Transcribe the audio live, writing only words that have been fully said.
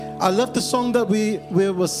I love the song that we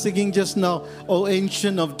were singing just now, O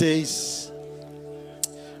Ancient of Days.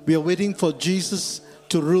 We are waiting for Jesus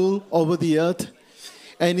to rule over the earth.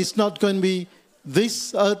 And it's not going to be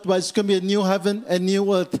this earth, but it's going to be a new heaven and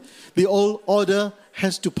new earth. The old order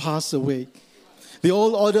has to pass away. The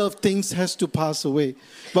old order of things has to pass away.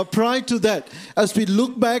 But prior to that, as we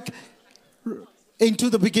look back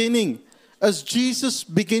into the beginning, as Jesus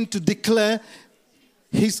began to declare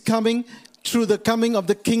His coming through the coming of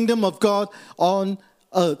the kingdom of God on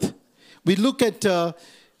earth. We look at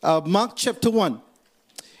Mark chapter 1.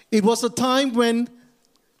 It was a time when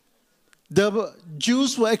the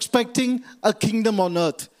Jews were expecting a kingdom on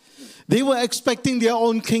earth. They were expecting their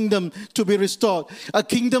own kingdom to be restored. A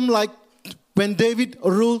kingdom like when David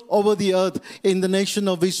ruled over the earth in the nation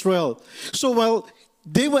of Israel. So while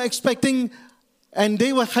they were expecting and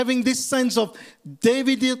they were having this sense of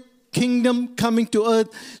Davidic kingdom coming to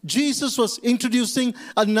earth, Jesus was introducing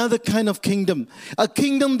another kind of kingdom. A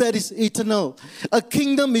kingdom that is eternal. A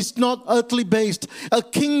kingdom is not earthly based. A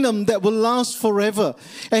kingdom that will last forever.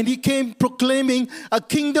 And He came proclaiming a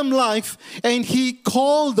kingdom life, and He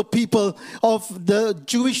called the people of the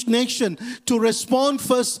Jewish nation to respond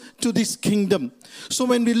first to this kingdom. So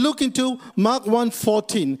when we look into Mark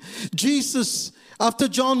 1:14, Jesus, after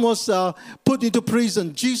John was put into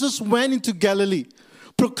prison, Jesus went into Galilee,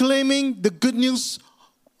 proclaiming the good news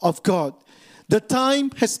of God. The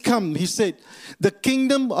time has come, He said. The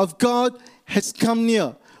kingdom of God has come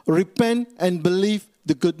near. Repent and believe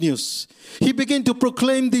the good news. He began to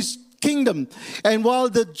proclaim this kingdom. And while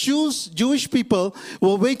the Jewish people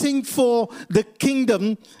were waiting for the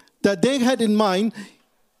kingdom that they had in mind,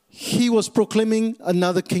 He was proclaiming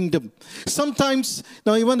another kingdom. Sometimes,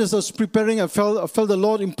 now even as I was preparing, I felt the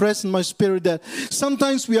Lord impress in my spirit that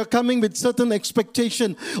sometimes we are coming with certain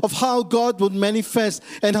expectation of how God would manifest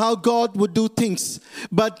and how God would do things.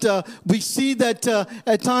 But we see that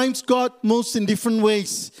at times God moves in different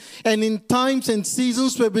ways. And in times and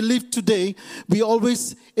seasons where we live today, we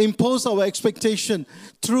always impose our expectation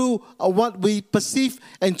through what we perceive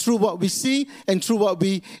and through what we see and through what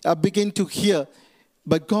we begin to hear.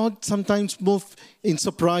 But God sometimes moves in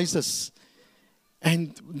surprises.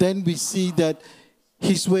 And then we see that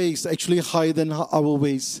His way is actually higher than our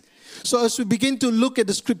ways. So as we begin to look at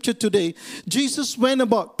the scripture today, Jesus went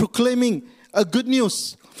about proclaiming a good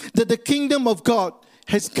news that the kingdom of God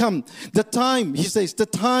has come. The time, He says, the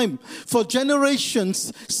time for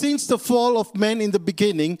generations since the fall of man in the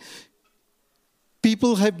beginning,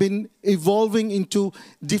 people have been evolving into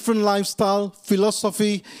different lifestyle,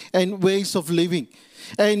 philosophy, and ways of living.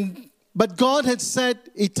 But God had set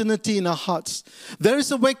eternity in our hearts. There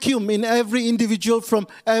is a vacuum in every individual from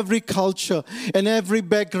every culture and every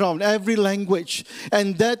background, every language,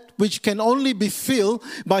 and that which can only be filled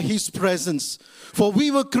by His presence. For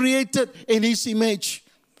we were created in His image.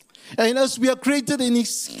 And as we are created in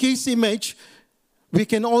His image, we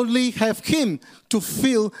can only have Him to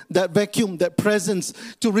fill that vacuum, that presence,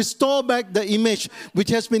 to restore back the image which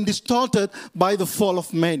has been distorted by the fall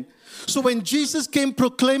of man. So when Jesus came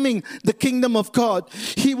proclaiming the kingdom of God,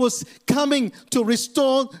 He was coming to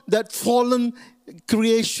restore that fallen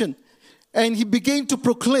creation. And He began to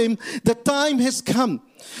proclaim, the time has come.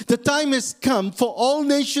 The time has come for all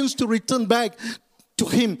nations to return back to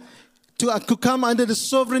Him, to come under the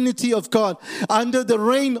sovereignty of God, under the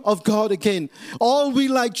reign of God again. All we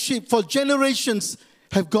like sheep for generations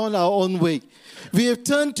have gone our own way. We have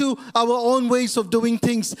turned to our own ways of doing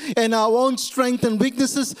things and our own strength and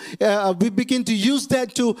weaknesses. We begin to use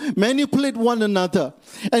that to manipulate one another.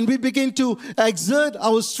 And we begin to exert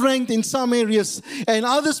our strength in some areas. And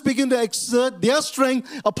others begin to exert their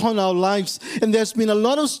strength upon our lives. And there's been a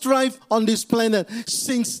lot of strife on this planet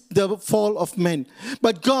since the fall of man.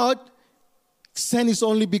 But God sent His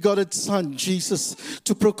only begotten Son, Jesus,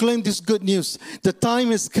 to proclaim this good news. The time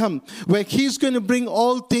has come where He's going to bring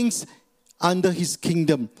all things under His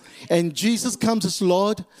kingdom. And Jesus comes as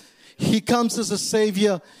Lord. He comes as a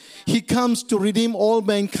Savior. He comes to redeem all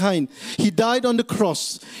mankind. He died on the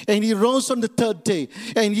cross and He rose on the third day.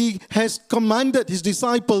 And He has commanded His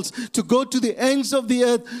disciples to go to the ends of the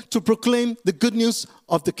earth to proclaim the good news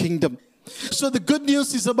of the kingdom. So the good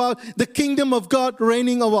news is about the kingdom of God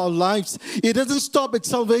reigning over our lives. It doesn't stop at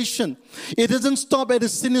salvation. It doesn't stop at a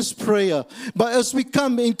sinner's prayer. But as we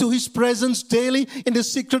come into His presence daily in the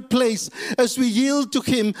secret place, as we yield to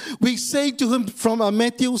Him, we say to Him from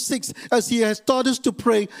Matthew 6, as He has taught us to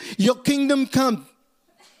pray, your kingdom come.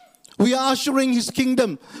 We are ushering His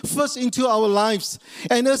kingdom first into our lives.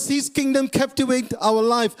 And as His kingdom captivates our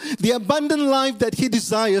life, the abundant life that He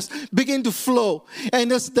desires begin to flow.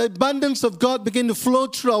 And as the abundance of God begin to flow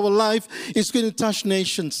through our life, it's going to touch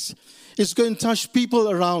nations. It's going to touch people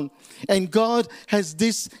around. And God has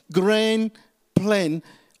this grand plan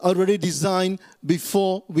already designed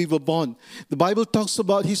before we were born. The Bible talks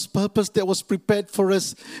about His purpose that was prepared for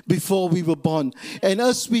us before we were born. And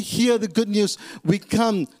as we hear the good news, we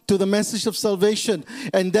come to the message of salvation,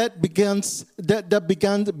 and that begins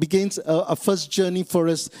a first journey for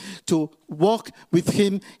us to walk with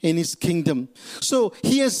Him in His kingdom. So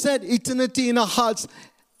He has set eternity in our hearts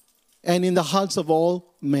and in the hearts of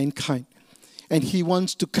all mankind. And He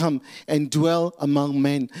wants to come and dwell among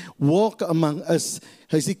men, walk among us.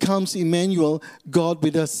 As He comes, Emmanuel, God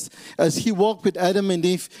with us. As He walked with Adam and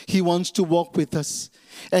Eve, He wants to walk with us.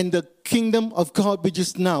 And the kingdom of God, which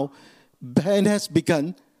is now and has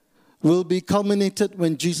begun, will be culminated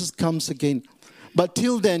when Jesus comes again. But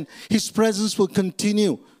till then, His presence will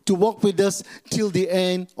continue to walk with us till the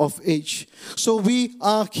end of age. So we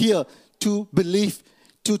are here to believe,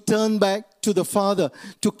 to turn back to the Father,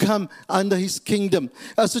 to come under His kingdom.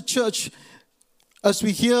 As a church, as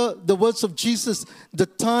we hear the words of Jesus, the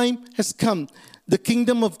time has come. The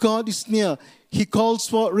kingdom of God is near. He calls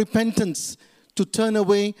for repentance, to turn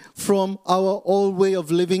away from our old way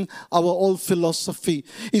of living, our old philosophy.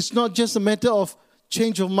 It's not just a matter of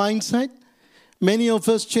change of mindset. Many of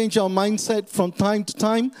us change our mindset from time to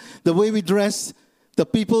time. The way we dress, the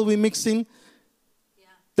people we mix in,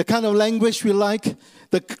 the kind of language we like,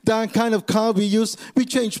 the kind of car we use, we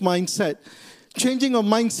change mindset. Changing of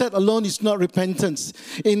mindset alone is not repentance.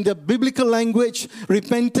 In the biblical language,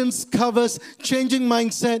 repentance covers changing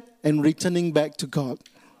mindset and returning back to God.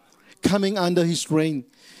 Coming under His reign,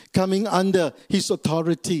 coming under His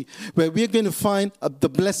authority, where we are going to find the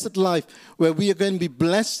blessed life, where we are going to be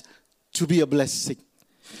blessed to be a blessing.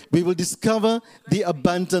 We will discover the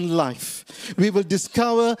abundant life. We will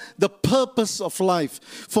discover the purpose of life.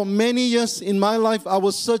 For many years in my life, I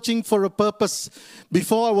was searching for a purpose.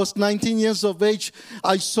 Before I was 19 years of age,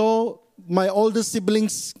 I saw my older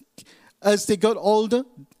siblings, as they got older,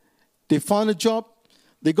 they found a job,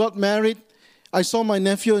 they got married. I saw my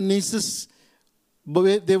nephew and nieces, but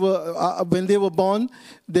when they were born,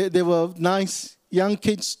 they were nice young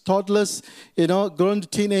kids, toddlers, grown to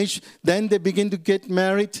teenage. Then they begin to get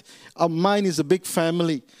married. Mine is a big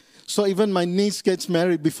family. So even my niece gets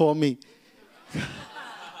married before me.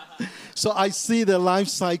 So I see the life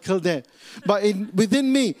cycle there. But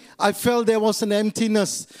within me, I felt there was an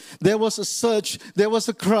emptiness. There was a search. There was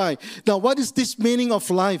a cry. Now, what is this meaning of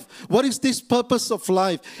life? What is this purpose of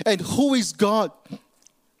life? And who is God?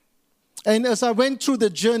 And as I went through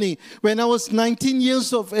the journey, when I was 19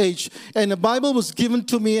 years of age, and the Bible was given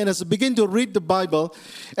to me, and as I began to read the Bible,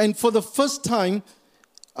 and for the first time,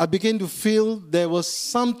 I began to feel there was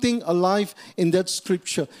something alive in that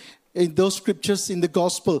scripture, in those scriptures in the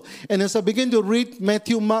gospel. And as I began to read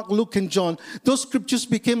Matthew, Mark, Luke, and John, those scriptures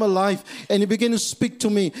became alive, and it began to speak to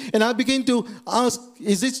me. And I began to ask,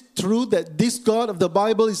 is it true that this God of the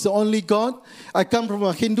Bible is the only God? I come from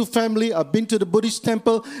a Hindu family. I've been to the Buddhist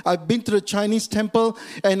temple. I've been to the Chinese temple.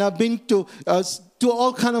 And I've been to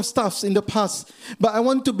all kind of stuffs in the past. But I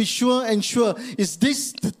want to be sure, is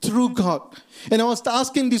this the true God? And I was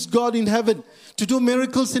asking this God in heaven to do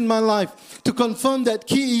miracles in my life, to confirm that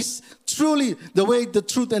He is truly the way, the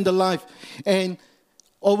truth, and the life. And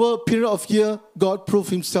over a period of year, God proved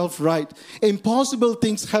Himself right. Impossible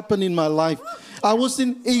things happen in my life. I was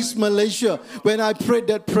in East Malaysia when I prayed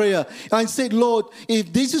that prayer. I said, Lord,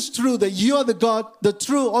 if this is true, that You are the God, the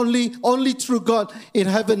true, only true God in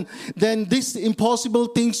heaven, then these impossible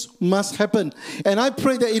things must happen. And I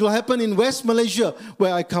pray that it will happen in West Malaysia,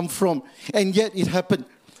 where I come from. And yet it happened.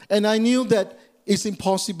 And I knew that it's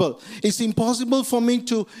impossible. It's impossible for me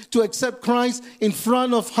to accept Christ in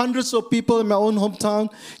front of hundreds of people in my own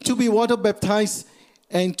hometown, to be water baptized,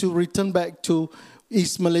 and to return back to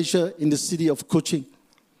East Malaysia in the city of Kuching.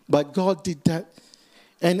 But God did that.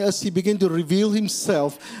 And as He began to reveal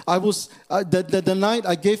Himself, I was the night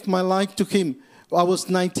I gave my life to Him, I was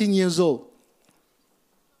 19 years old.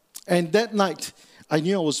 And that night, I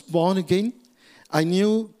knew I was born again. I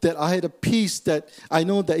knew that I had a peace that I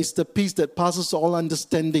know that it's the peace that passes all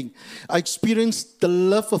understanding. I experienced the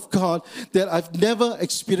love of God that I've never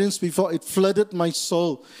experienced before. It flooded my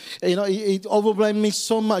soul. It overwhelmed me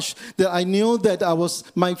so much that I knew that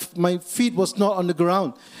my feet was not on the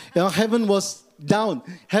ground. Heaven was down.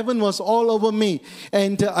 Heaven was all over me.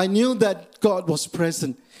 And I knew that God was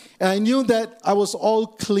present. And I knew that I was all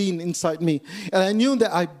clean inside me. And I knew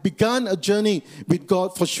that I began a journey with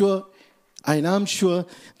God for sure And I'm sure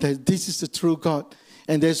that this is the true God.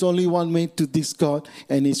 And there's only one way to this God,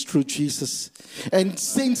 and it's through Jesus. And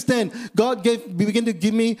since then, God began to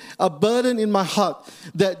give me a burden in my heart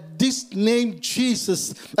that this name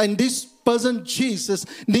Jesus and this person Jesus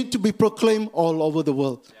need to be proclaimed all over the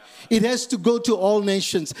world. It has to go to all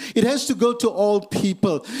nations. It has to go to all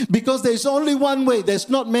people. Because there's only one way. There's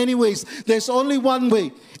not many ways. There's only one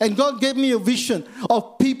way. And God gave me a vision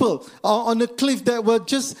of people on a cliff that were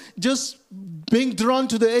just being drawn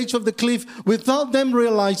to the edge of the cliff without them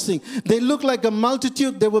realizing. They looked like a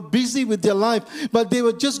multitude. They were busy with their life, but they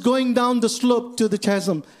were just going down the slope to the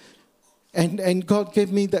chasm. And God gave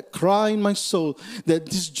me that cry in my soul that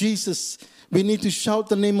this Jesus, we need to shout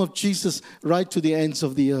the name of Jesus right to the ends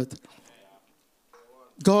of the earth.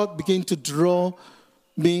 God began to draw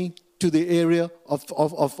me to the area of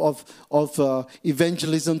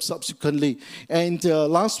evangelism subsequently. And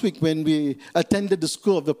last week when we attended the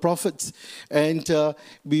School of the Prophets, and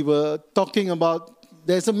we were talking about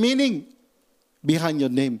there's a meaning behind your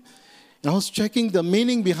name. And I was checking the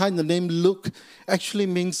meaning behind the name Luke actually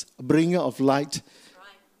means bringer of light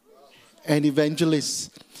and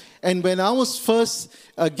evangelist. And when I was first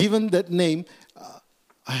given that name,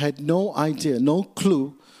 I had no idea, no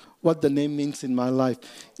clue what the name means in my life.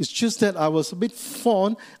 It's just that I was a bit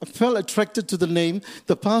fond. I felt attracted to the name.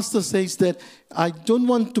 The pastor says that I don't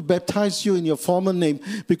want to baptize you in your former name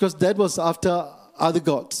because that was after other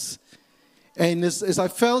gods. And as I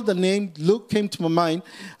felt the name Luke came to my mind,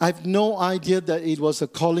 I have no idea that it was a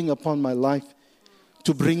calling upon my life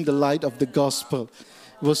to bring the light of the gospel.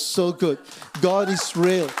 It was so good. God is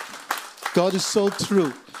real. God is so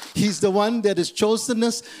true. He's the one that has chosen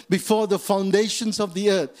us before the foundations of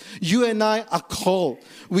the earth. You and I are called.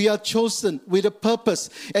 We are chosen with a purpose.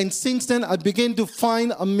 And since then, I began to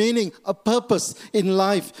find a meaning, a purpose in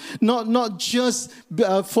life. Not just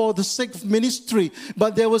for the sake of ministry,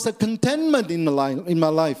 but there was a contentment in my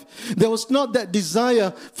life. There was not that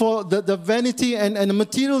desire for the vanity and the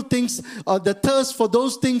material things, the thirst for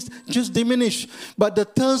those things just diminish. But the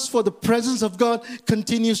thirst for the presence of God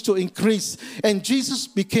continues to increase. And Jesus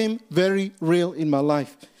became very real in my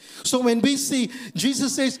life. So when we see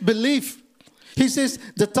Jesus says, believe. He says,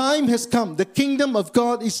 the time has come. The kingdom of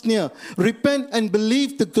God is near. Repent and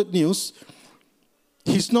believe the good news.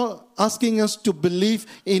 He's not asking us to believe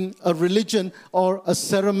in a religion or a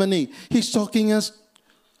ceremony. He's talking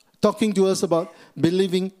to us about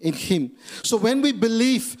believing in Him. So when we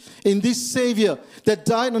believe in this Savior that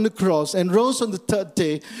died on the cross and rose on the third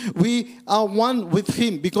day, we are one with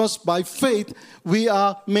Him because by faith we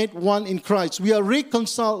are made one in Christ. We are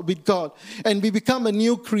reconciled with God and we become a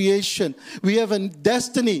new creation. We have a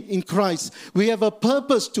destiny in Christ. We have a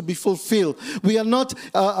purpose to be fulfilled. We are not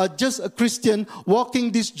just a Christian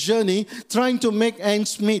walking this journey trying to make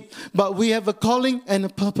ends meet, but we have a calling and a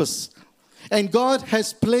purpose. And God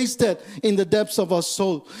has placed that in the depths of our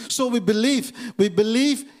soul. So we believe,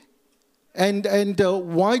 and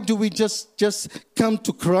why do we just come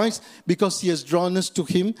to Christ? Because He has drawn us to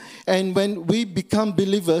Him. And when we become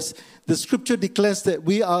believers, the scripture declares that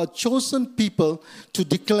we are a chosen people to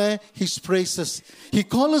declare His praises. He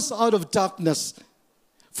called us out of darkness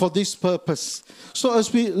for this purpose. So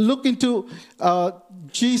as we look into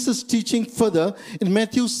Jesus' teaching further, in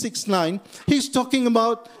Matthew 6:9, He's talking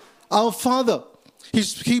about our Father.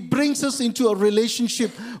 He brings us into a relationship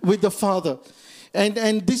with the Father.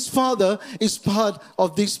 And this Father is part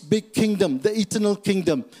of this big kingdom, the eternal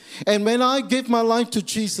kingdom. And when I gave my life to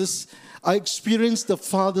Jesus, I experienced the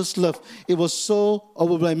Father's love. It was so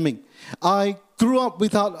overwhelming. I grew up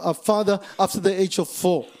without a father after the age of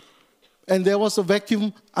 4. And there was a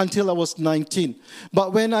vacuum until I was 19.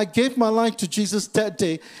 But when I gave my life to Jesus that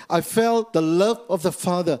day, I felt the love of the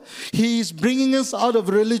Father. He is bringing us out of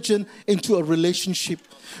religion into a relationship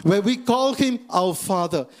where we call Him our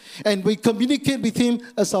Father. And we communicate with Him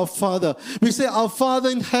as our Father. We say, our Father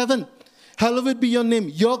in heaven, hallowed be your name.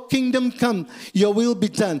 Your kingdom come. Your will be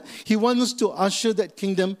done. He wants us to usher that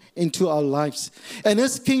kingdom into our lives. And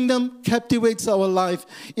as kingdom captivates our life,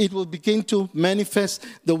 it will begin to manifest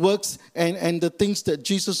the works and the things that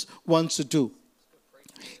Jesus wants to do.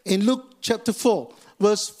 In Luke chapter 4,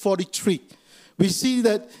 verse 43, we see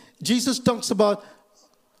that Jesus talks about,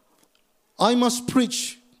 I must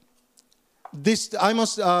preach this.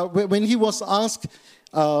 When He was asked,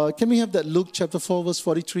 can we have that Luke chapter 4 verse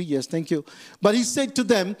 43? Yes, thank you. But He said to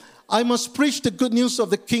them, I must preach the good news of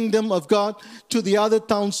the kingdom of God to the other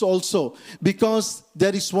towns also, because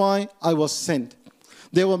that is why I was sent.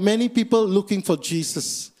 There were many people looking for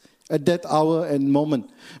Jesus at that hour and moment.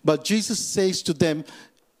 But Jesus says to them,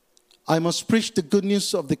 I must preach the good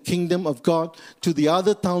news of the kingdom of God to the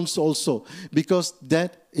other towns also, because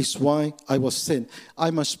that is why I was sent.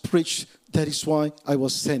 I must preach. That is why I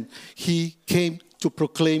was sent. He came to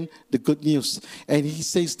proclaim the good news. And he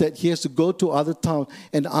says that he has to go to other towns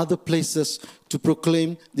and other places to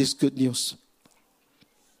proclaim this good news.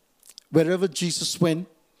 Wherever Jesus went,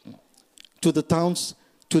 to the towns,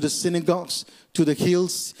 to the synagogues, to the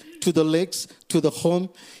hills, to the lakes, to the home,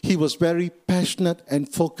 he was very passionate and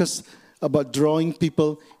focused about drawing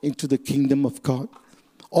people into the kingdom of God.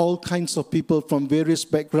 All kinds of people from various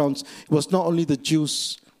backgrounds. It was not only the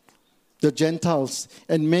Jews, the Gentiles,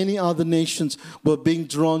 and many other nations were being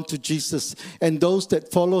drawn to Jesus. And those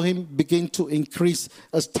that follow him began to increase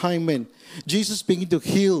as time went. Jesus began to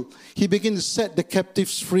heal. He began to set the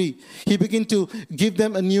captives free. He began to give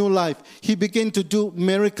them a new life. He began to do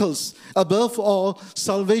miracles. Above all,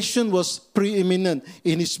 salvation was preeminent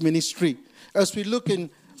in his ministry. As we look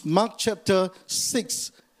in Mark chapter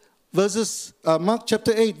 6, Mark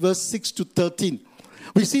chapter 8, verse 6 to 13.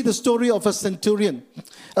 We see the story of a centurion.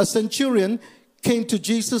 A centurion came to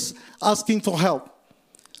Jesus asking for help.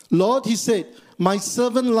 Lord, he said, my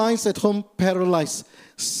servant lies at home paralyzed,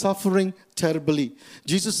 suffering terribly.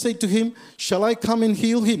 Jesus said to him, shall I come and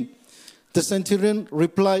heal him? The centurion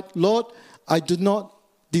replied, Lord, I do not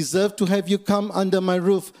deserve to have you come under my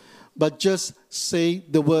roof, but just say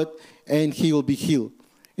the word and he will be healed.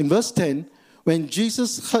 In verse 10, when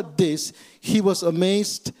Jesus heard this, he was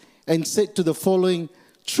amazed and said to the following,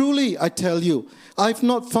 truly, I tell you, I've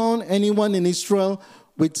not found anyone in Israel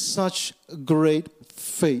with such great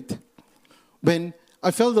faith. When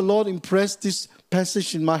I felt the Lord impress this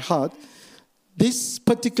passage in my heart, this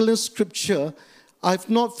particular scripture, I've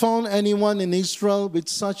not found anyone in Israel with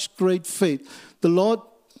such great faith.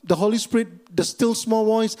 The Holy Spirit, the still small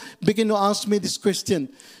voice, began to ask me this question.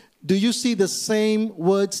 Do you see the same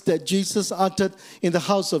words that Jesus uttered in the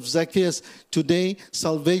house of Zacchaeus? Today,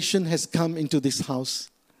 salvation has come into this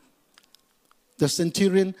house. The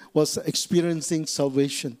centurion was experiencing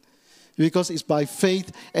salvation because it's by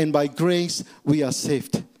faith and by grace we are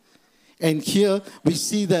saved. And here we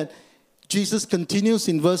see that Jesus continues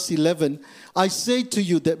in verse 11, I say to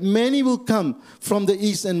you that many will come from the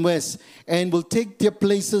east and west and will take their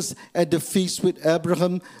places at the feast with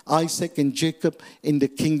Abraham, Isaac, and Jacob in the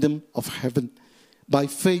kingdom of heaven. By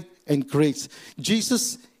faith and grace.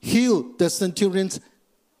 Jesus healed the centurion's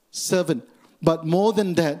servant. But more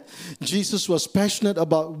than that, Jesus was passionate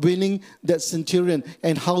about winning that centurion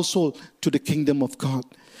and household to the kingdom of God.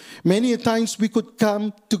 Many times we could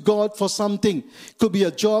come to God for something. Could be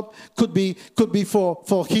a job, could be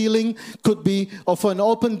for healing, could be for an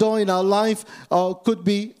open door in our life, or could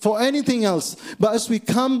be for anything else. But as we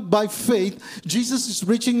come by faith, Jesus is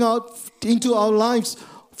reaching out into our lives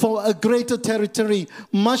for a greater territory,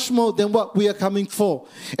 much more than what we are coming for.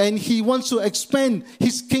 And he wants to expand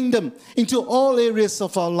his kingdom into all areas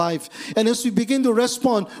of our life. And as we begin to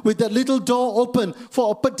respond with that little door open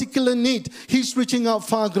for a particular need, he's reaching out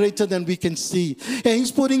far greater than we can see. And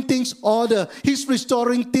he's putting things order. He's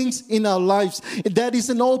restoring things in our lives. That is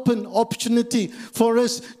an open opportunity for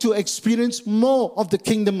us to experience more of the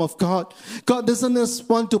kingdom of God. God doesn't just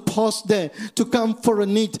want to pause there to come for a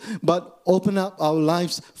need, but open up our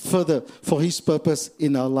lives further for his purpose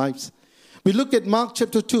in our lives. We look at Mark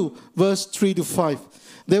chapter 2, verse 3 to 5.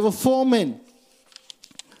 There were 4 men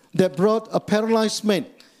that brought a paralyzed man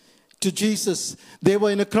to Jesus. They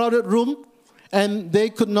were in a crowded room and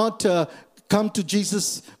they could not come to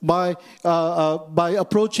Jesus by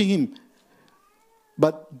approaching him.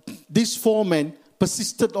 But these 4 men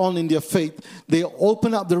persisted on in their faith. They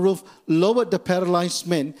opened up the roof, lowered the paralyzed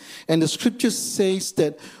man. And the scripture says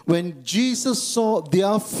that when Jesus saw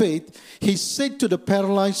their faith, he said to the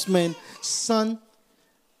paralyzed man, son,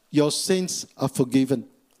 your sins are forgiven.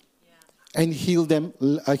 Yeah. And healed them.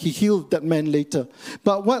 He healed that man later.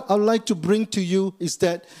 But what I'd like to bring to you is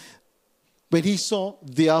that when he saw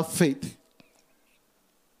their faith,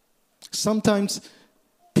 sometimes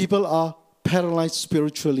people are paralyzed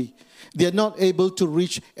spiritually. They are not able to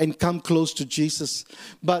reach and come close to Jesus.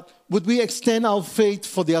 But would we extend our faith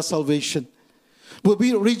for their salvation? Would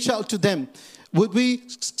we reach out to them? Would we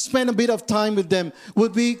spend a bit of time with them?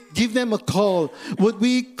 Would we give them a call? Would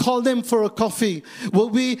we call them for a coffee?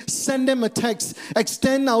 Would we send them a text?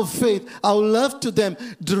 Extend our faith, our love to them,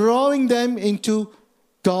 drawing them into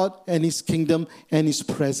God and his kingdom and his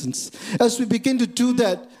presence. As we begin to do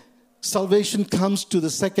that, salvation comes to the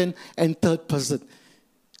second and third person.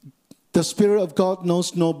 The Spirit of God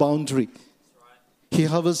knows no boundary. He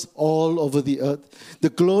hovers all over the earth. The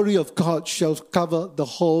glory of God shall cover the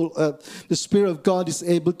whole earth. The Spirit of God is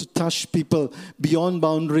able to touch people beyond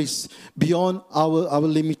boundaries, beyond our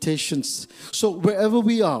limitations. So wherever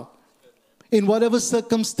we are, in whatever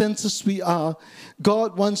circumstances we are,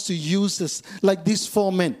 God wants to use us like these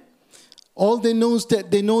 4 men. All they know is that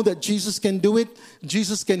they know that Jesus can do it,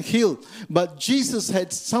 Jesus can heal. But Jesus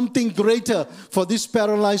had something greater for this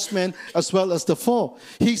paralyzed man as well as the 4.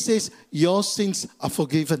 He says, your sins are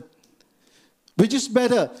forgiven. Which is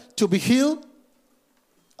better, to be healed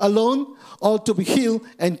alone or to be healed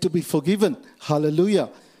and to be forgiven? Hallelujah.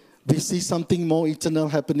 We see something more eternal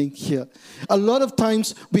happening here. A lot of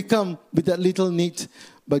times we come with that little need,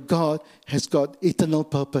 but God has got eternal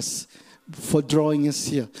purpose for drawing us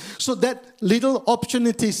here. So that little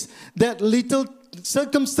opportunities, that little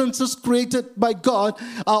circumstances created by God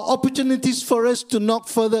are opportunities for us to knock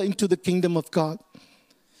further into the kingdom of God.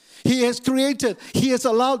 He has created, He has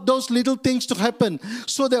allowed those little things to happen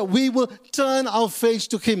so that we will turn our face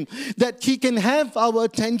to Him, that He can have our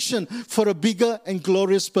attention for a bigger and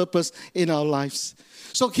glorious purpose in our lives.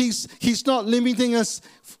 So He's not limiting us,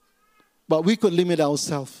 but we could limit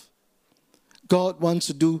ourselves. God wants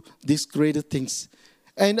to do these greater things.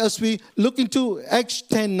 And as we look into Acts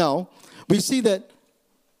 10 now, we see that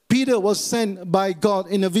Peter was sent by God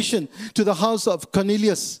in a vision to the house of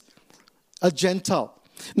Cornelius, a Gentile.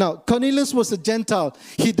 Now, Cornelius was a Gentile.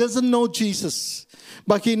 He doesn't know Jesus,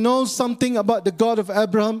 but he knows something about the God of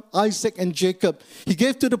Abraham, Isaac, and Jacob. He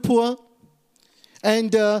gave to the poor,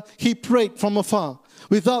 and he prayed from afar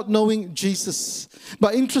without knowing Jesus.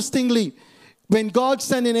 But interestingly, when God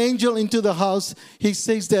sent an angel into the house, He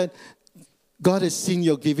says that God has seen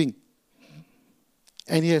your giving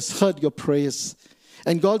and He has heard your prayers.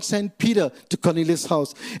 And God sent Peter to Cornelius'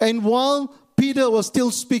 house. And while Peter was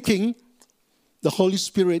still speaking, the Holy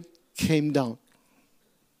Spirit came down.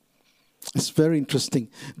 It's very interesting.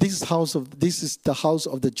 This is the house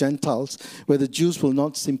of the Gentiles, where the Jews will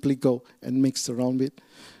not simply go and mix around with.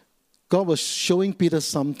 God was showing Peter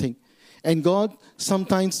something. And God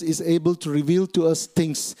sometimes is able to reveal to us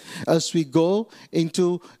things as we go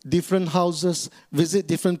into different houses, visit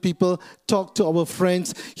different people, talk to our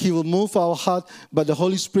friends. He will move our heart, but the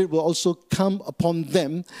Holy Spirit will also come upon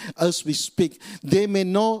them as we speak. They may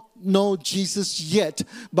not know Jesus yet,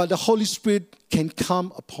 but the Holy Spirit can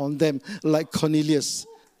come upon them like Cornelius.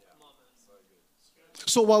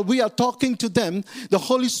 So while we are talking to them, the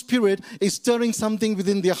Holy Spirit is stirring something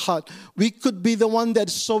within their heart. We could be the one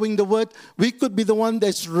that's sowing the word. We could be the one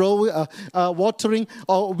that's watering.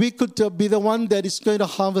 Or we could be the one that is going to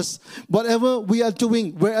harvest. Whatever we are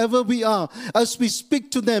doing, wherever we are, as we speak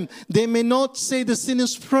to them, they may not say the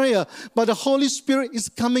sinner's prayer, but the Holy Spirit is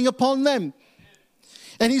coming upon them.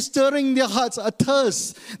 And He's stirring their hearts, a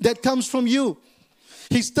thirst that comes from you.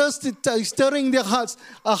 He's stirring their hearts,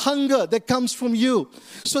 a hunger that comes from you,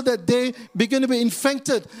 so that they begin to be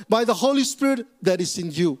infected by the Holy Spirit that is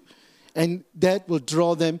in you. And that will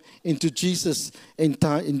draw them into Jesus in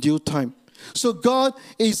due time. So God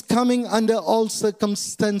is coming under all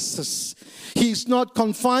circumstances. He is not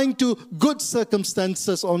confined to good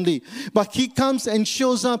circumstances only, but He comes and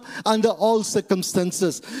shows up under all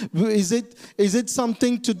circumstances. Is it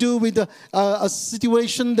something to do with a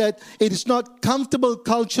situation that it is not comfortable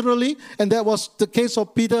culturally? And that was the case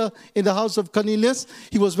of Peter in the house of Cornelius.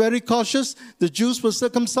 He was very cautious. The Jews were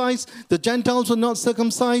circumcised. The Gentiles were not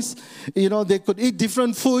circumcised. You know, they could eat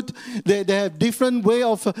different food. They have different way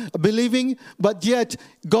of believing. But yet,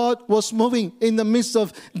 God was moving in the midst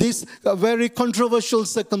of these very controversial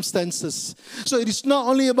circumstances. So it is not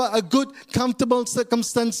only about a good, comfortable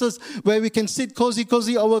circumstances where we can sit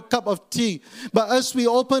cozy over a cup of tea. But as we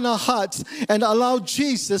open our hearts and allow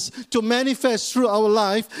Jesus to manifest through our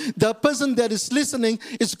life, the person that is listening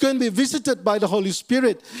is going to be visited by the Holy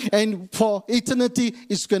Spirit. And for eternity,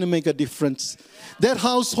 it's going to make a difference. That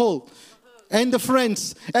household and the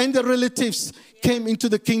friends and the relatives came into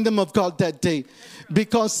the kingdom of God that day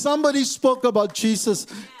because somebody spoke about Jesus,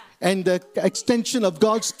 and the extension of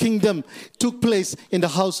God's kingdom took place in the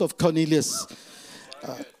house of Cornelius.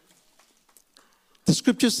 The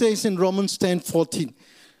scripture says in Romans 10:14,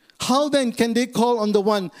 how then can they call on the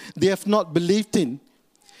one they have not believed in?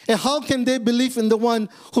 And how can they believe in the one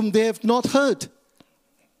whom they have not heard?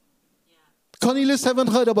 Cornelius haven't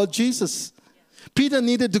heard about Jesus. Peter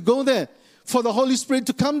needed to go there for the Holy Spirit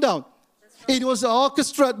to come down. It was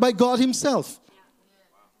orchestrated by God Himself.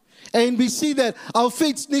 And we see that our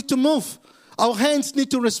faith need to move. Our hands need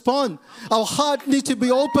to respond. Our heart needs to be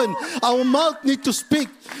open. Our mouth needs to speak.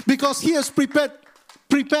 Because He has prepared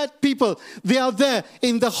prepared people. They are there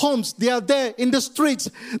in the homes. They are there in the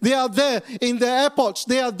streets. They are there in the airports.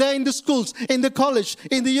 They are there in the schools, in the college,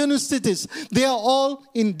 in the universities. They are all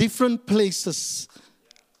in different places.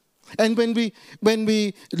 And when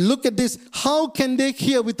we look at this, how can they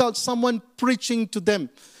hear without someone preaching to them?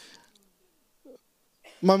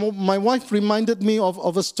 My wife reminded me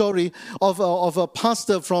of a story of a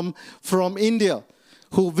pastor from India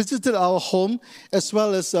who visited our home as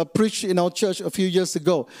well as preached in our church a few years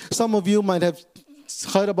ago. Some of you might have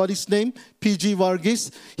heard about his name, P.G.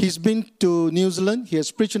 Varghese. He's been to New Zealand. He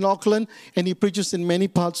has preached in Auckland, and he preaches in many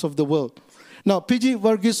parts of the world. Now, P.G.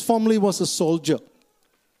 Varghese formerly was a soldier.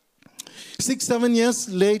 6-7 years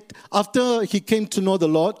late, after he came to know the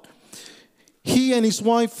Lord, he and his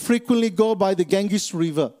wife frequently go by the Ganges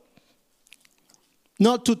River,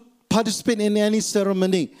 not to participate in any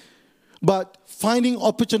ceremony, but finding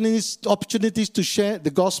opportunities to share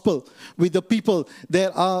the gospel with the people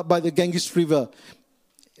that are by the Ganges River.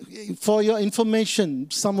 For your information,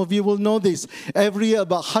 some of you will know this. Every year,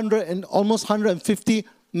 about almost 150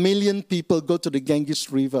 million people go to the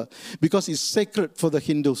Ganges River because it's sacred for the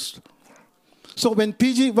Hindus. So when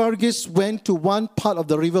P.G. Varghese went to one part of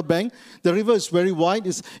the river bank, the river is very wide.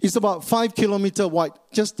 It's about 5 kilometers wide,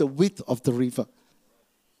 just the width of the river.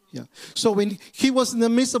 Yeah. So when he was in the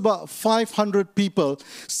midst of about 500 people,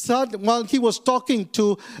 while he was talking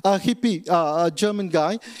to a hippie, a German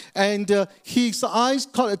guy, and his eyes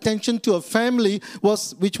caught attention to a family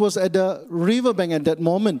which was at the riverbank at that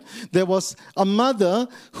moment. There was a mother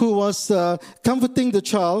who was comforting the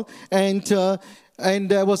child, and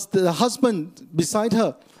there was the husband beside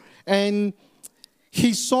her. And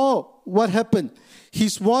he saw what happened.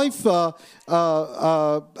 His wife,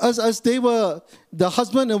 as they were, the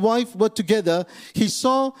husband and wife were together, he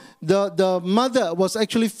saw the mother was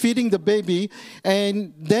actually feeding the baby.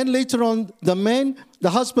 And then later on, the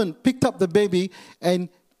husband picked up the baby and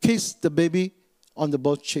kissed the baby on the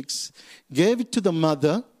both cheeks. Gave it to the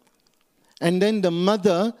mother. And then the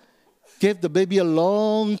mother gave the baby a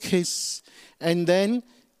long kiss. And then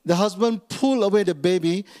the husband pulled away the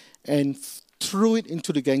baby and threw it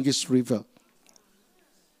into the Ganges River.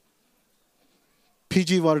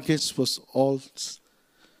 P.G. Varghese was all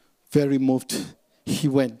very moved. He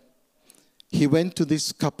went to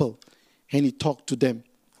this couple and he talked to them.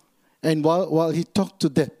 And while he talked to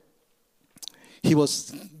them,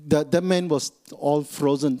 the man was all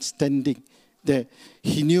frozen, standing there.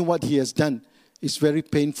 He knew what he has done. It's very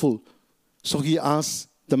painful. So he asked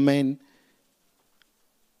the man,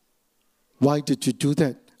 "Why did you do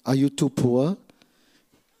that? Are you too poor?"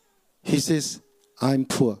 He says, "I'm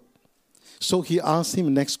poor." So he asked him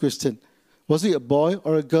the next question. Was it a boy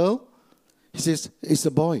or a girl? He says, "It's a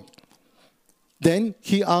boy." Then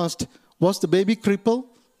he asked, "Was the baby crippled?"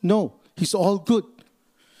 "No, he's all good."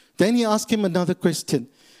 Then he asked him another question.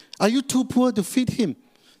 "Are you too poor to feed him?"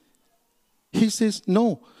 He says,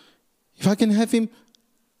 "No. If I can have him,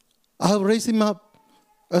 I'll raise him up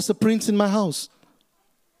as a prince in my house,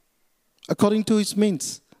 according to his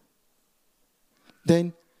means."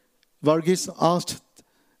 Then Varghese asked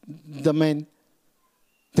the man,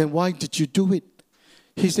 "Then why did you do it?"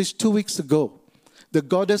 He says, 2 weeks ago, the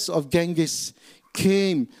goddess of Ganges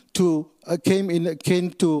came in a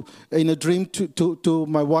dream to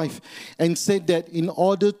my wife and said that in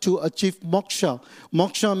order to achieve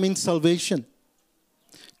moksha means salvation,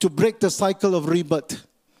 to break the cycle of rebirth.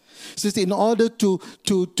 He says, in order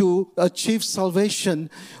to achieve salvation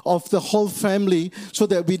of the whole family so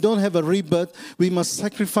that we don't have a rebirth, we must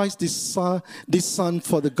sacrifice this son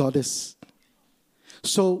for the goddess.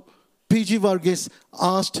 So P.G. Varghese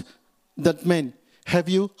asked that man, "Have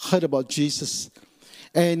you heard about Jesus?"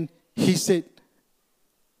 And he said,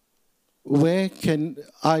 "Where can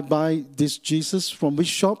I buy this Jesus? From which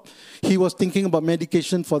shop?" He was thinking about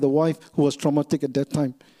medication for the wife who was traumatic at that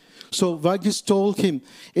time. So Varghese told him,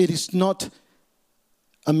 "It is not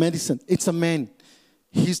a medicine, it's a man.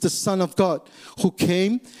 He's the Son of God who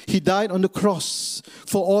came. He died on the cross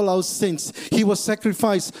for all our sins. He was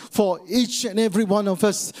sacrificed for each and every one of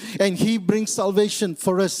us. And He brings salvation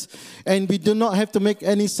for us. And we do not have to make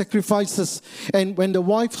any sacrifices." And when the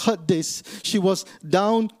wife heard this, she was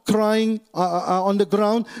down crying on the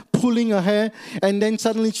ground, pulling her hair, and then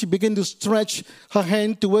suddenly she began to stretch her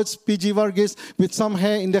hand towards PG Vargas with some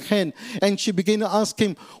hair in the hand. And she began to ask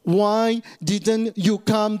him, why didn't you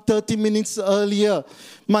come 30 minutes earlier?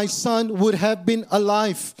 My son would have been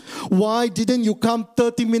alive. Why didn't you come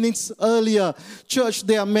 30 minutes earlier? Church,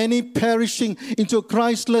 there are many perishing into a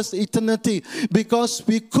Christless eternity because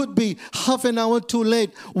we could be half an hour too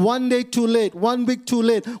late, 1 day too late, 1 week too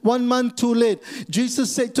late, 1 month too late.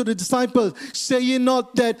 Jesus said to the disciples, say ye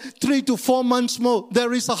not that 3 to 4 months more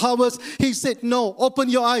there is a harvest? He said, no, open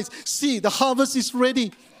your eyes. See, the harvest is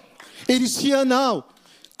ready. It is here now.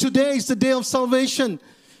 Today is the day of salvation.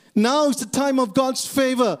 Now is the time of God's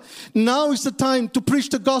favor. Now is the time to preach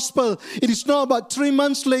the gospel. It is not about 3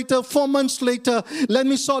 months later, 4 months later. Let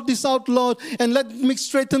me sort this out, Lord, and let me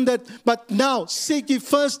straighten that. But now, seek ye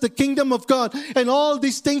first the kingdom of God, and all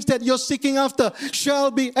these things that you're seeking after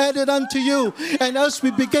shall be added unto you. And as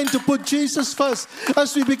we begin to put Jesus first,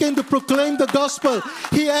 as we begin to proclaim the gospel,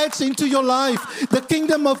 He adds into your life. The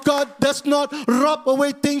kingdom of God does not rob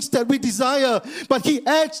away things that we desire, but He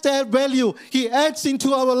adds that value. He adds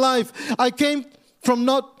into our life. I came from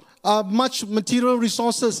not much material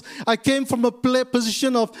resources. I came from a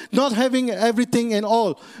position of not having everything and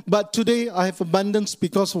all. But today I have abundance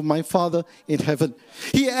because of my Father in heaven.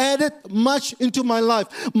 He added much into my life,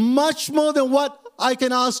 much more than what I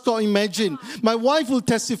can ask or imagine. My wife will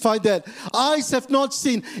testify that. Eyes have not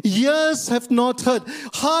seen, ears have not heard,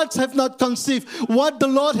 hearts have not conceived what the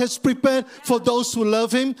Lord has prepared for those who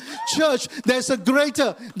love Him. Church, there's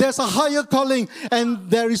a higher calling, and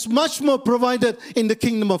there is much more provided in the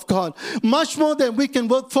kingdom of God. Much more than we can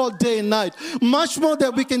work for day and night. Much more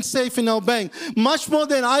than we can save in our bank. Much more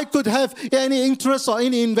than I could have any interest or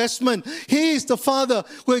any investment. He is the Father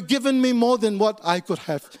who has given me more than what I could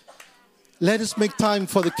have. Let us make time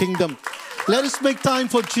for the kingdom. Let us make time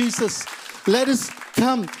for Jesus. Let us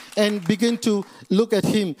come and begin to look at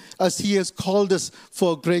Him as He has called us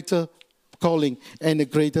for a greater calling and a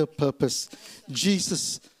greater purpose.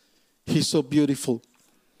 Jesus, He's so beautiful.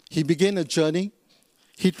 He began a journey.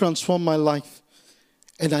 He transformed my life.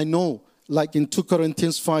 And I know, like in 2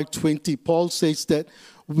 Corinthians 5:20, Paul says that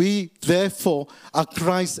we, therefore, are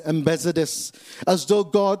Christ's ambassadors, as though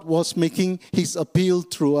God was making His appeal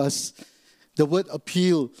through us. The word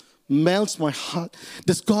appeal melts my heart.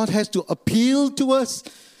 Does God have to appeal to us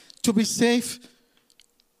to be saved?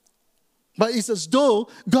 But it's as though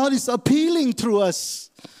God is appealing through us.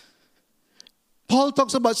 Paul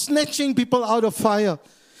talks about snatching people out of fire,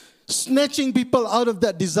 snatching people out of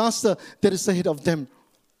that disaster that is ahead of them.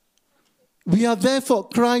 We are therefore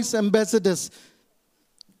Christ's ambassadors,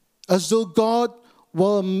 as though God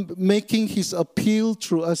were making His appeal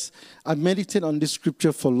through us. I meditate on this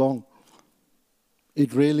scripture for long.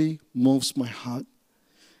 It really moves my heart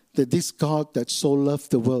that this God that so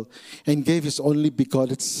loved the world and gave His only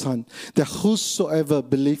begotten Son, that whosoever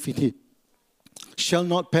believe in Him shall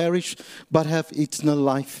not perish but have eternal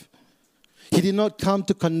life. He did not come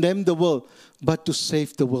to condemn the world, but to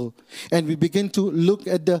save the world. And we begin to look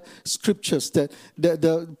at the scriptures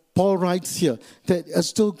that Paul writes here, that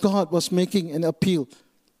as though God was making an appeal.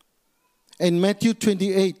 In Matthew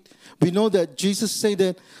 28, we know that Jesus said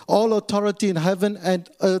that all authority in heaven and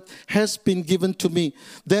earth has been given to me.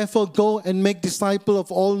 Therefore, go and make disciples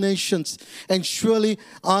of all nations. And surely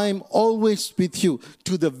I am always with you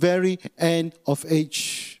to the very end of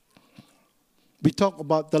age. We talk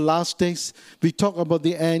about the last days. We talk about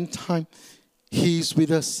the end time. He is with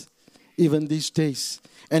us even these days.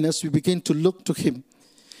 And as we begin to look to Him,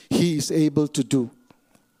 He is able to do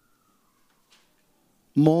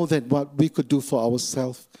more than what we could do for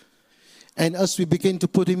ourselves. And as we begin to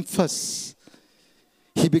put Him first,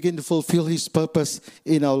 He begins to fulfill His purpose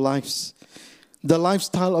in our lives. The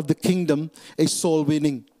lifestyle of the kingdom is soul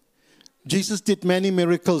winning. Jesus did many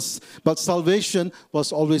miracles, but salvation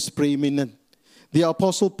was always preeminent. The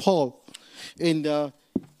Apostle Paul, in 1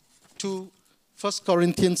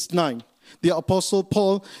 Corinthians 9, the Apostle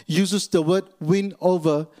Paul uses the word win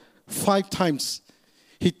over 5 times.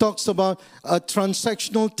 He talks about a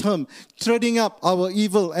transactional term, trading up our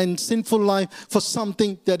evil and sinful life for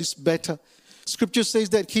something that is better. Scripture says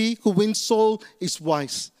that he who wins soul is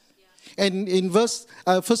wise. Yeah. And in 1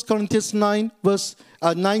 Corinthians 9, verse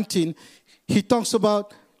 19, he talks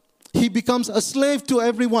about he becomes a slave to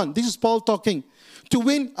everyone. This is Paul talking. To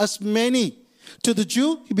win as many. To the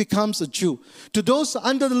Jew, he becomes a Jew. To those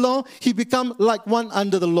under the law, he becomes like one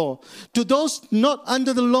under the law. To those not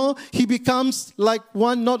under the law, he becomes like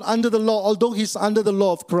one not under the law, although he's under the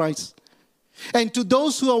law of Christ. And to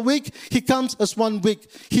those who are weak, he comes as one weak.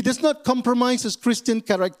 He does not compromise his Christian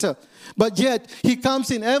character. But yet, he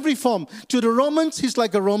comes in every form. To the Romans, he's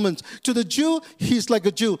like a Roman. To the Jew, he's like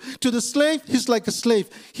a Jew. To the slave, he's like a slave.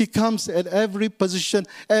 He comes at every position,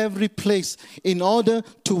 every place, in order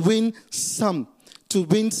to win some. To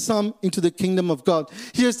win some into the kingdom of God.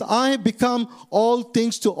 Here's, I have become all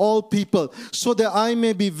things to all people, so that I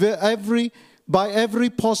may be by every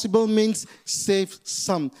possible means save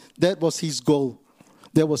some. That was his goal.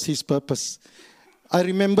 That was his purpose. I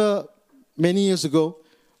remember many years ago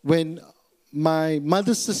when my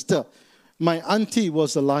mother's sister, my auntie,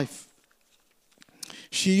 was alive.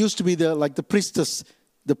 She used to be the priestess,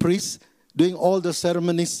 the priest, doing all the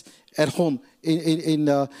ceremonies at home in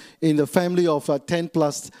the family of 10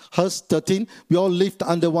 plus us 13. We all lived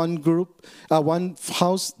under one group, one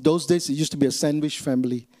house. Those days it used to be a sandwich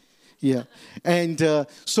family. Yeah. And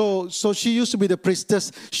so she used to be the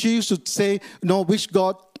priestess. She used to say, no, which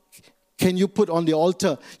God can you put on the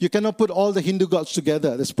altar? You cannot put all the Hindu gods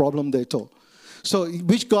together. There's a problem there too. So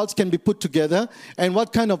which gods can be put together, and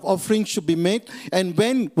what kind of offering should be made, and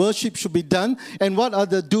when worship should be done, and what are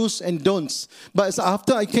the do's and don'ts. But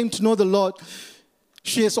after I came to know the Lord,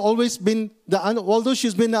 she has always been, although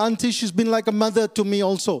she's been an auntie, she's been like a mother to me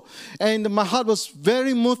also. And my heart was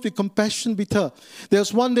very moved with compassion with her. There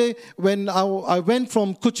was one day when I went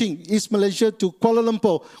from Kuching, East Malaysia, to Kuala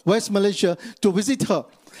Lumpur, West Malaysia, to visit her.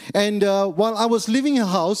 And while I was leaving her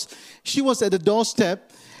house, she was at the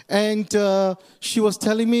doorstep, and she was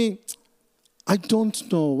telling me, I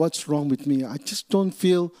don't know what's wrong with me. I just don't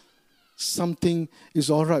feel something is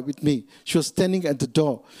all right with me. She was standing at the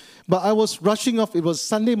door. But I was rushing off. It was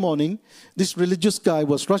Sunday morning. This religious guy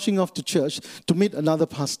was rushing off to church to meet another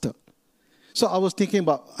pastor. So I was thinking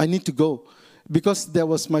about, I need to go. Because there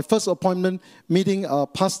was my first appointment meeting a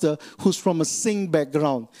pastor who's from a Singh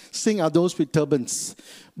background. Singh are those with turbans.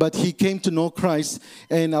 But he came to know Christ,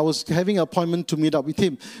 and I was having an appointment to meet up with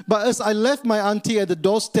him. But as I left my auntie at the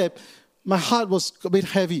doorstep, my heart was a bit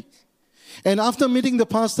heavy. And after meeting the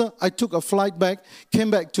pastor, I took a flight back, came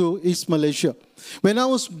back to East Malaysia. When I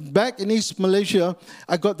was back in East Malaysia,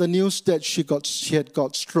 I got the news that she had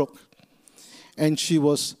got stroke. And she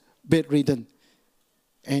was bedridden.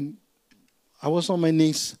 And I was on my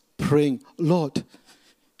knees praying, Lord,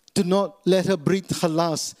 do not let her breathe her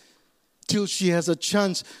last till she has a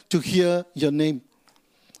chance to hear your name.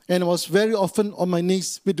 And I was very often on my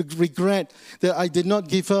knees with regret that I did not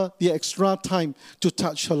give her the extra time to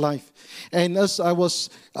touch her life. And as I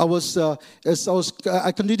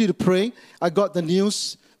continued to pray, I got the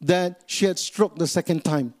news that she had stroke the second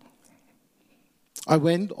time. I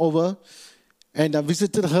went over and I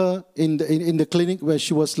visited her in the clinic where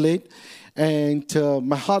she was laid, and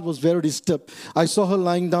my heart was very disturbed. I saw her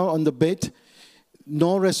lying down on the bed.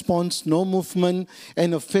 No response, no movement,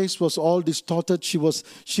 and her face was all distorted. She was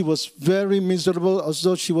very miserable, as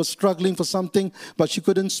though she was struggling for something, but she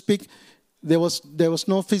couldn't speak. There was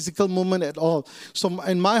no physical movement at all.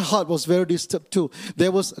 And my heart was very disturbed too.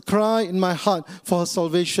 There was a cry in my heart for her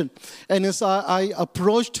salvation. And as I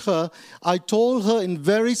approached her, I told her in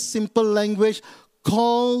very simple language,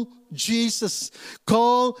 call Jesus.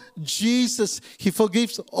 Call Jesus. He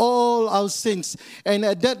forgives all our sins. And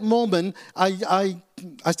at that moment, I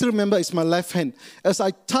still remember it's my left hand. As I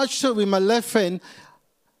touched her with my left hand,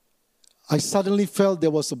 I suddenly felt there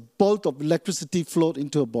was a bolt of electricity flowed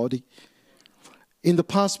into her body. In the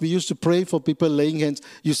past, we used to pray for people laying hands.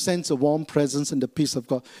 You sense a warm presence and the peace of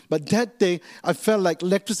God. But that day, I felt like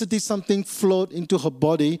electricity, something flowed into her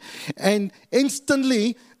body. And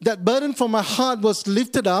instantly, that burden from my heart was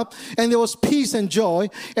lifted up, and there was peace and joy.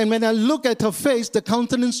 And when I look at her face, the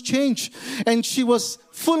countenance changed. And she was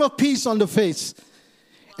full of peace on the face.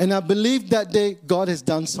 And I believe that day, God has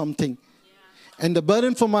done something. And the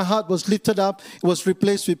burden from my heart was lifted up. It was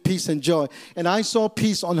replaced with peace and joy. And I saw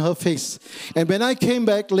peace on her face. And when I came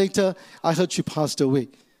back later, I heard she passed away.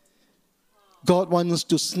 God wants us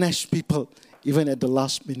to snatch people even at the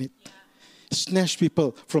last minute. Snatch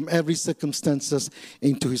people from every circumstances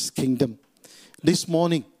into His kingdom. This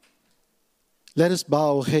morning, let us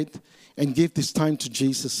bow our head and give this time to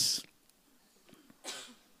Jesus.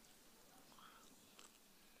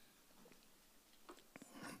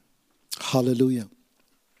 Hallelujah.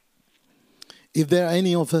 If there are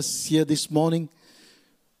any of us here this morning,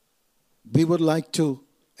 we would like to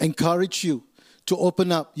encourage you to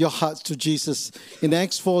open up your hearts to Jesus. In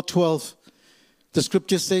Acts 4:12, the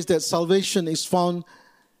scripture says that salvation is found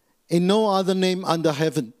in no other name under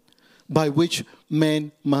heaven by which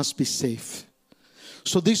man must be saved.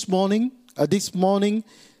 So this morning,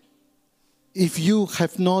 if you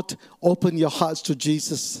have not opened your hearts to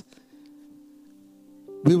Jesus,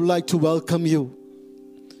 we would like to welcome you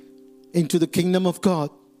into the kingdom of God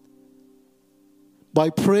by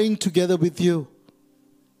praying together with you.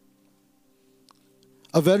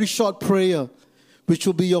 A very short prayer, which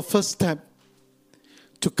will be your first step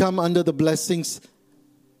to come under the blessings,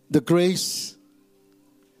 the grace,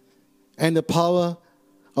 and the power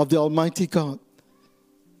of the Almighty God.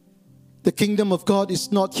 The kingdom of God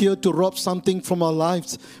is not here to rob something from our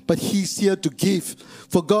lives, but He's here to give.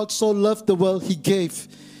 For God so loved the world, He gave.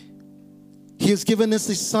 He has given us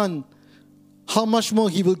His Son. How much more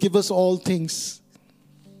He will give us all things.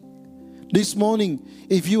 This morning,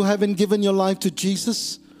 if you haven't given your life to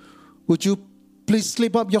Jesus, would you please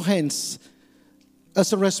slip up your hands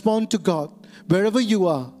as a response to God? Wherever you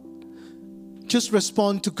are, just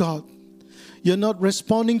respond to God. You're not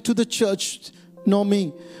responding to the church, nor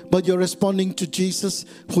me, but you're responding to Jesus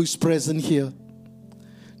who is present here.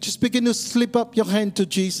 Just begin to slip up your hand to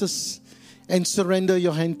Jesus and surrender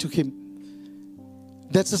your hand to Him.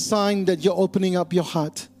 That's a sign that you're opening up your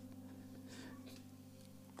heart.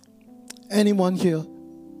 Anyone here,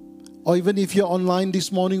 or even if you're online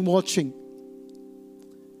this morning watching,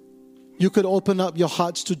 you could open up your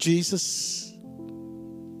hearts to Jesus.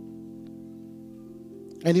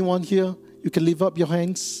 Anyone here, you can lift up your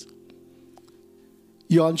hands.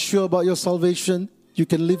 You're unsure about your salvation, you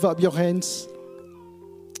can lift up your hands.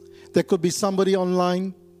 There could be somebody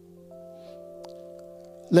online.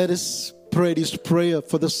 Let us pray this prayer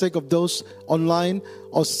for the sake of those online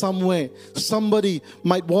or somewhere. Somebody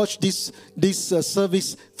might watch this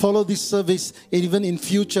service, follow this service even in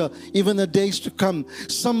future, even the days to come.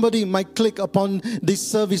 Somebody might click upon this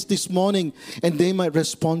service this morning and they might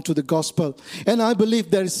respond to the gospel. And I believe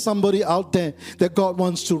there is somebody out there that God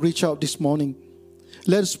wants to reach out this morning.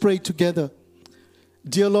 Let us pray together.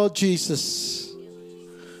 Dear Lord Jesus,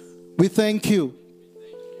 we thank you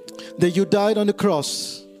that you died on the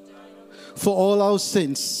cross for all our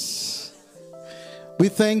sins. We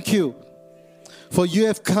thank you for you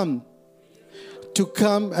have come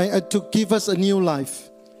to give us a new life.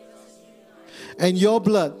 And your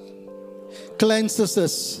blood cleanses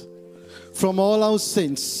us from all our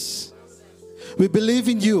sins. We believe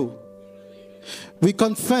in you. We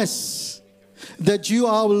confess that you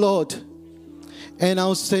are our Lord and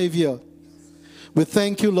our Savior. We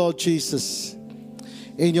thank you, Lord Jesus.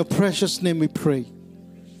 In your precious name we pray.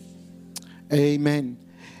 Amen.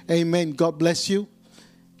 Amen. God bless you.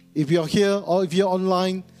 If you're here or if you're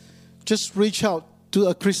online, just reach out to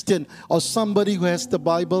a Christian or somebody who has the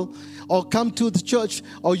Bible, or come to the church,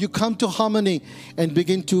 or you come to Harmony and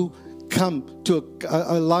begin to come to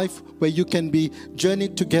a life where you can be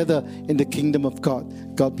journeyed together in the kingdom of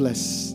God. God bless.